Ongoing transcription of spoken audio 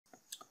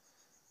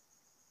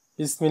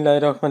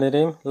বিসমিল্লাহির রহমানির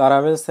রহিম।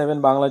 লারাভেল 7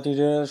 বাংলা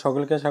টিউটোরিয়ালে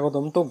সকলকে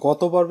স্বাগতম। তো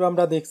গত পর্বে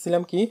আমরা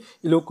দেখছিলাম কি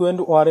ইলোকুয়েন্ট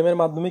ওআরএম এর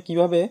মাধ্যমে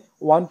কিভাবে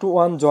ওয়ান টু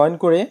ওয়ান জয়েন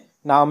করে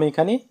নাম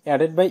এখানে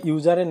অ্যাডেড বাই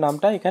ইউজারের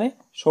নামটা এখানে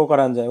শো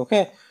করানো যায়।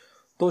 ওকে,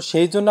 তো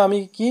সেই জন্য আমি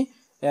কি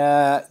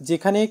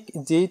যেখানে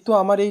যেহেতু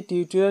আমার এই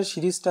টিউটোরিয়াল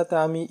সিরিজটাতে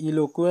আমি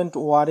ইলোকুয়েন্ট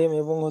ওআরএম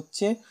এবং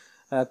হচ্ছে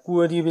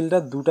কুয়েরি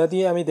বিল্ডার দুটা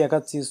দিয়ে আমি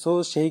দেখাচ্ছি। সো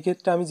সেই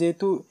ক্ষেত্রে আমি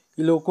যেহেতু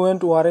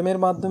ইলোকুয়েন্ট ওআরএম এর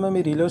মাধ্যমে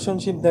আমি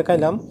রিলেশনশিপ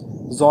দেখাইলাম,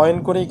 জয়েন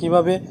করে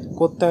কিভাবে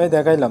করতে হয়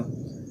দেখাইলাম।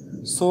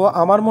 সো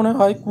আমার মনে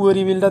হয়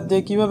কুয়েরি বিল্ডার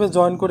দিয়ে কীভাবে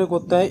জয়েন করে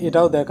করতে হয়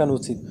এটাও দেখানো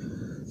উচিত।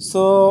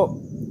 সো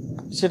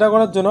সেটা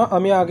করার জন্য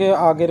আমি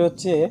আগের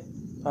হচ্ছে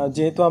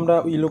যেহেতু আমরা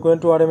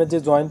ইলোকুয়েন্ট ওআরএমের যে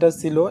জয়েনটা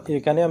ছিল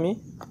এখানে আমি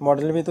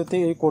মডেলের ভিতর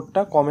থেকে এই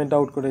কোডটা কমেন্ট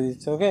আউট করে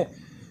দিচ্ছি। ওকে,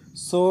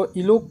 সো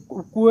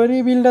কুয়েরি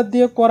বিল্ডার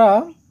দিয়ে করা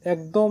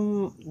একদম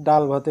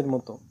ডাল ভাতের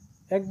মতো,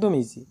 একদম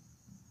ইজি।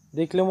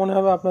 দেখলে মনে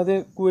হবে আপনাদের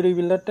কুয়েরি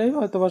বিল্ডারটাই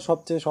হয়তো বা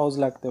সবচেয়ে সহজ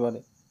লাগতে পারে।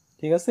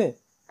 ঠিক আছে,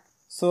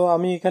 সো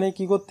আমি এখানে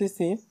কি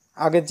করতেছি,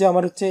 আগের যে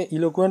আমার হচ্ছে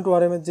ইলোকুয়েন্ট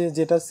ওআরএমের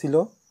যেটা ছিল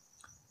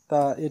তা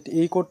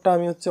এই কোডটা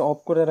আমি হচ্ছে অফ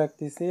করে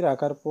রাখতেছি।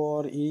 রাখার পর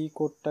এই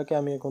কোডটাকে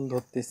আমি এখন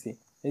ধরতেছি,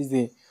 এই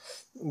যে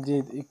যে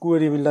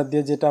কুয়েরি বিল্ডার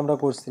দিয়ে যেটা আমরা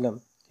করছিলাম।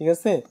 ঠিক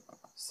আছে,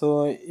 সো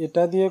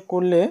এটা দিয়ে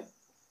করলে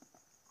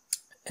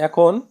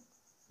এখন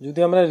যদি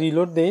আমরা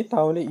রিলোড দেই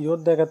তাহলে ইরর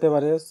দেখাতে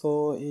পারে। সো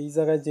এই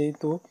জায়গায়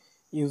যেহেতু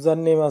ইউজার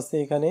নেম আছে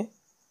এখানে,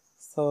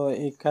 সো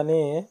এখানে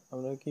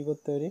আমরা কি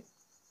করতে পারি,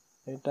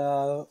 এটা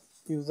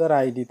ইউজার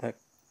আইডি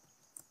থাকে,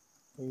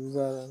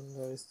 ইউজার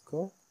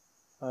আন্ডারস্কোর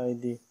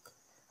আইডি।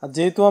 আর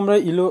যেহেতু আমরা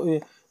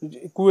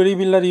কুয়েরি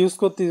বিল্ডার ইউজ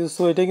করতেছি,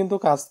 সো এটা কিন্তু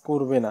কাজ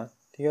করবে না।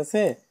 ঠিক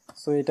আছে,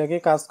 সো এটাকে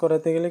কাজ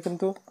করাতে গেলে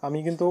কিন্তু আমি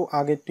কিন্তু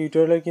আগের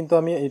টিউটোরিয়ালে কিন্তু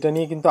আমি এটা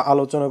নিয়ে কিন্তু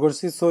আলোচনা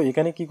করছি। সো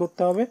এখানে কি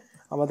করতে হবে,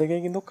 আমাদেরকে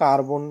কিন্তু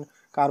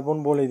কার্বন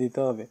বলে দিতে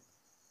হবে,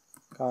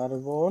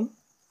 কার্বন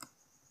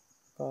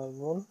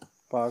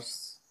পার্স।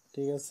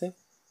 ঠিক আছে,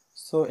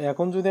 সো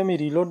এখন যদি আমি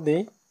রিলোড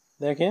দেই,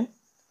 দেখেন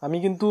আমি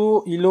কিন্তু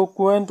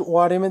ইলোকুয়েন্ট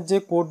ওআরএম এর যে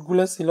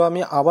কোডগুলো ছিল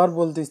আমি আবার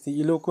বলতেছি,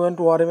 ইলোকুয়েন্ট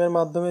ওআরএম এর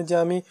মাধ্যমে যে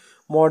আমি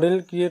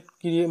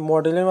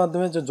মডেলের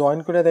মাধ্যমে যে জয়েন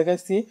করে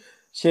দেখাচ্ছি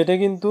সেটা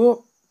কিন্তু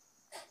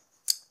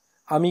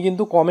আমি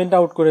কিন্তু কমেন্ট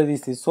আউট করে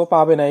দিচ্ছি। সো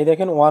পাবে না, এই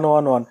দেখেন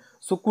 111।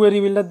 সো কুয়েরি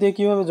বিল্ডার দিয়ে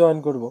কীভাবে জয়েন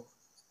করব,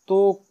 তো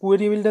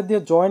কুয়েরি বিল্ডার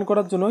দিয়ে জয়েন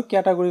করার জন্য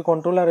ক্যাটাগরি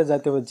কন্ট্রোলারে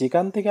যেতে হবে,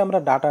 যেখান থেকে আমরা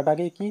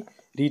ডাটাটাকে কি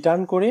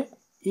রিটার্ন করে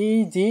এই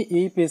যে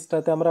এই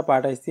পেজটাতে আমরা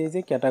পাঠাইছি, এই যে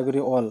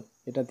ক্যাটাগরি অল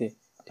এটাতে।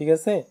 ঠিক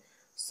আছে,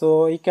 সো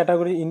এই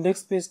ক্যাটাগরি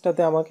ইন্ডেক্স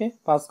পেজটাতে আমাকে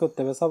পাস করতে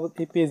হবে। সাপোজ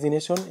এই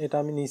পেজিনেশন, এটা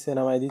আমি নিচে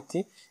নামাই দিচ্ছি।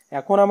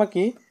 এখন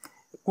আমাকে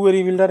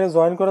কুয়েরি বিল্ডারে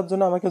জয়েন করার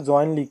জন্য আমাকে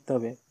জয়েন লিখতে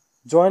হবে।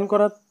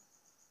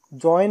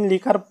 জয়েন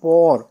লেখার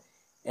পর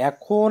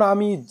এখন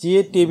আমি যে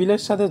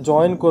টেবিলের সাথে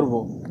জয়েন করব,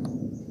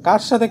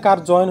 কার সাথে কার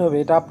জয়েন হবে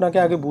এটা আপনাকে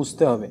আগে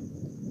বুঝতে হবে।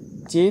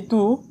 যেহেতু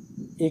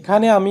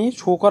এখানে আমি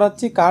শো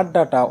করাচ্ছি কার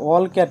ডাটা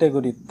অল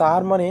ক্যাটাগরি,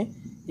 তার মানে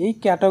এই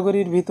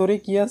ক্যাটাগরির ভিতরে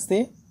কি আছে,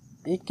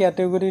 এই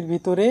ক্যাটাগরির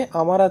ভিতরে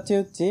আমার আছে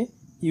হচ্ছে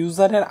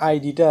ইউজারের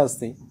আইডিটা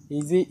আছে,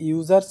 এই যে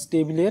ইউজার্স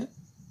টেবিলের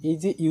এই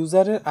যে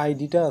ইউজারের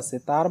আইডিটা আছে,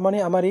 তার মানে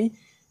আমার এই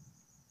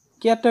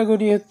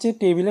ক্যাটাগরি হচ্ছে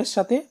টেবিলের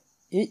সাথে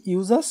এই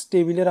ইউজার্স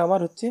টেবিলের আমার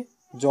হচ্ছে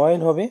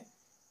জয়েন হবে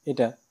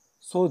এটা।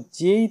 সো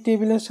যেই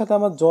টেবিলের সাথে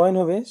আমার জয়েন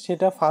হবে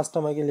সেটা ফার্স্ট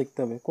আমাকে লিখতে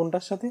হবে,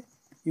 কোনটার সাথে,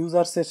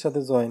 ইউজার্সের সাথে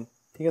জয়েন।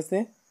 ঠিক আছে,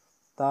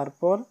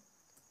 তারপর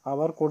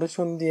আবার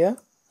কোটেশন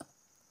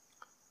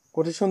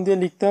দিয়ে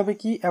লিখতে হবে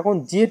কি, এখন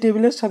যে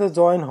টেবিলের সাথে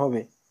জয়েন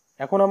হবে,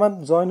 এখন আমার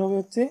জয়েন হবে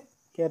হচ্ছে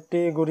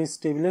ক্যাটেগরিজ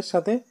টেবিলের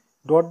সাথে,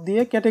 ডট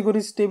দিয়ে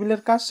ক্যাটেগরিজ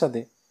টেবিলের কার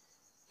সাথে,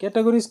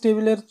 ক্যাটাগরিজ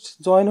টেবিলের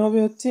জয়েন হবে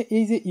হচ্ছে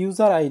এই যে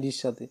ইউজার আইডির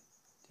সাথে।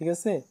 ঠিক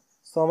আছে,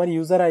 সো আমার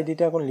ইউজার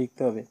আইডিটা এখন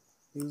লিখতে হবে,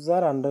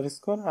 ইউজার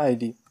আন্ডারস্কোর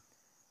আইডি।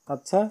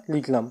 আচ্ছা,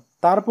 লিখলাম।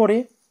 তারপরে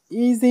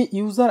এই যে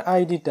ইউজার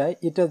আইডিটা,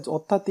 এটা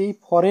অর্থাৎ এই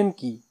ফরেন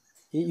কি,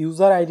 এই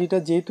ইউজার আইডিটা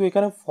যেহেতু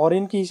এখানে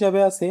ফরেন কি হিসাবে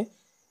আছে,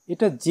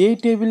 এটা যেই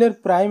টেবিলের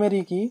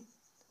প্রাইমারি কি,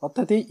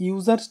 অর্থাৎ এই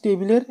ইউজার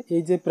টেবিলের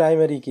এই যে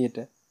প্রাইমারি কি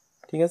এটা।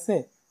 ঠিক আছে,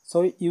 সো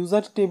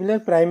ইউজার টেবিলের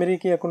প্রাইমারি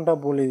কি এখনটা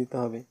বলে দিতে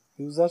হবে,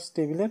 ইউজার্স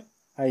টেবিলের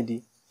আইডি।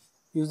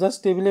 ইউজার্স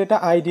টেবিলে এটা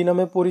আইডি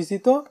নামে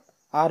পরিচিত,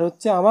 আর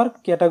হচ্ছে আমার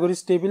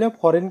ক্যাটাগরিজ টেবিলে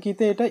ফরেন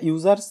কিতে এটা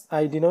ইউজার্স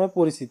আইডি নামে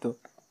পরিচিত।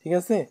 ঠিক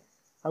আছে,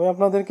 আমি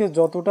আপনাদেরকে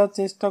যতটা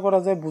চেষ্টা করা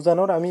যায়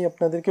বোঝানোর আমি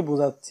আপনাদেরকে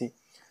বোঝাচ্ছি।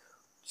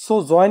 সো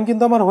জয়েন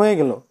কিন্তু আমার হয়ে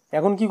গেল।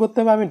 এখন কি করতে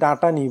হবে, আমি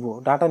ডাটা নিব।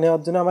 ডাটা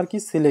নেওয়ার জন্য আমার কি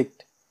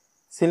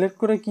সিলেক্ট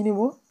করে কি নিব,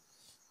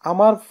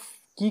 আমার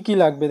কি কি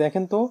লাগবে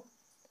দেখেন তো।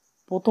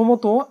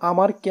 প্রথমত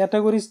আমার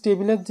ক্যাটাগরিজ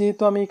টেবিলের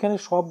যেহেতু আমি এখানে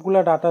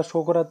সবগুলা ডাটা শো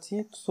করাচ্ছি,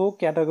 সো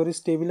ক্যাটাগরিজ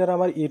টেবিলের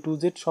আমার এ টু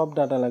জেড সব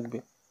ডাটা লাগবে।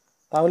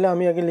 তাহলে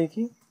আমি আগে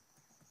লিখি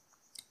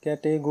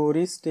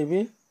ক্যাটেগরিজ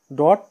টেবিল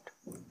ডট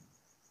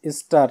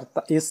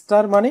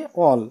স্টার মানে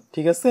অল।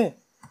 ঠিক আছে,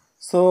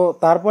 সো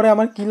তারপরে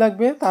আমার কি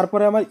লাগবে,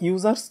 তারপরে আমার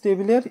ইউজার্স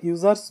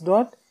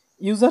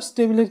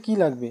টেবিলের কি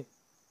লাগবে,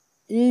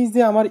 এই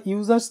যে আমার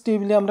ইউজার্স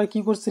টেবিলে আমরা কি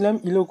করছিলাম,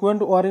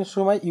 ইলোকুয়েন্ট ওয়ারের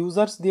সময়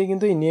ইউজার্স দিয়ে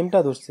কিন্তু এই নেমটা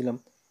ধরছিলাম,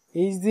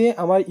 এই যে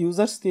আমার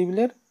ইউজার্স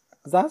টেবিলের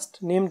জাস্ট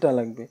নেমটা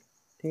লাগবে।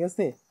 ঠিক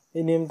আছে,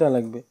 এই নেমটা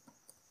লাগবে।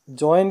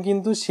 জয়েন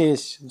কিন্তু শেষ,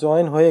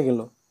 জয়েন হয়ে গেল।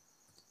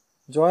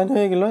 জয়েন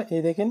হয়ে গেল।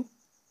 এই দেখেন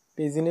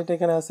পেজ ইনেট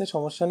এখানে আছে,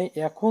 সমস্যা নেই।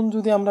 এখন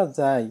যদি আমরা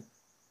যাই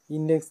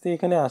ইন্ডেক্স থেকে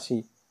এখানে আসি,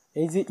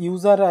 এই যে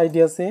ইউজার আইডি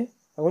আছে,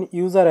 এখন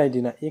ইউজার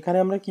আইডি না, এখানে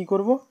আমরা কি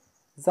করব,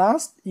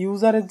 জাস্ট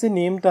ইউজারের যে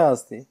নেমটা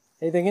আছে,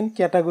 এই দেখেন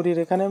ক্যাটাগরির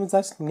এখানে আমি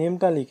জাস্ট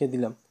নেমটা লিখে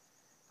দিলাম।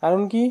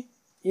 কারণ কি,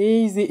 এই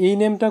যে এই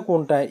নেমটা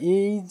কোনটা,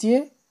 এই যে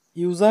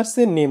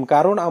ইউজার্সের নেম,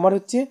 কারণ আমার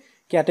হচ্ছে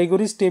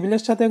ক্যাটাগরিজ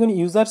টেবিলের সাথে এখন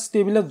ইউজার্স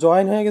টেবিলে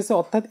জয়েন হয়ে গেছে,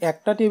 অর্থাৎ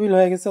একটা টেবিল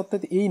হয়ে গেছে,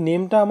 অর্থাৎ এই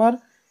নেমটা আমার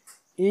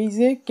এই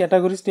যে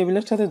ক্যাটাগরিজ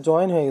টেবিলের সাথে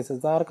জয়েন হয়ে গেছে,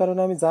 যার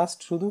কারণে আমি জাস্ট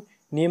শুধু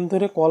নেম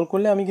ধরে কল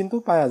করলে আমি কিন্তু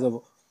পাওয়া যাব।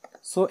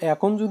 সো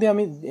এখন যদি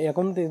আমি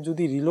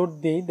যদি রিলোড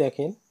দেই,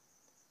 দেখেন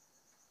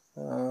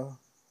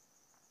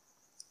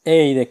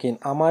এই দেখেন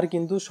আমার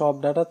কিন্তু সব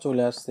ডাটা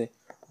চলে আসছে।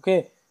 ওকে,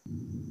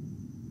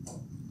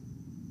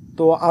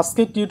 তো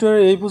আজকের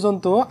টিউটোরিয়াল এই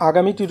পর্যন্ত।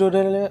 আগামী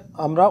টিউটোরিয়ালে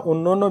আমরা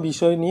অন্য অন্য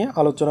বিষয় নিয়ে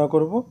আলোচনা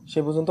করব। সে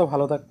পর্যন্ত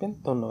ভালো থাকবেন,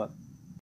 ধন্যবাদ।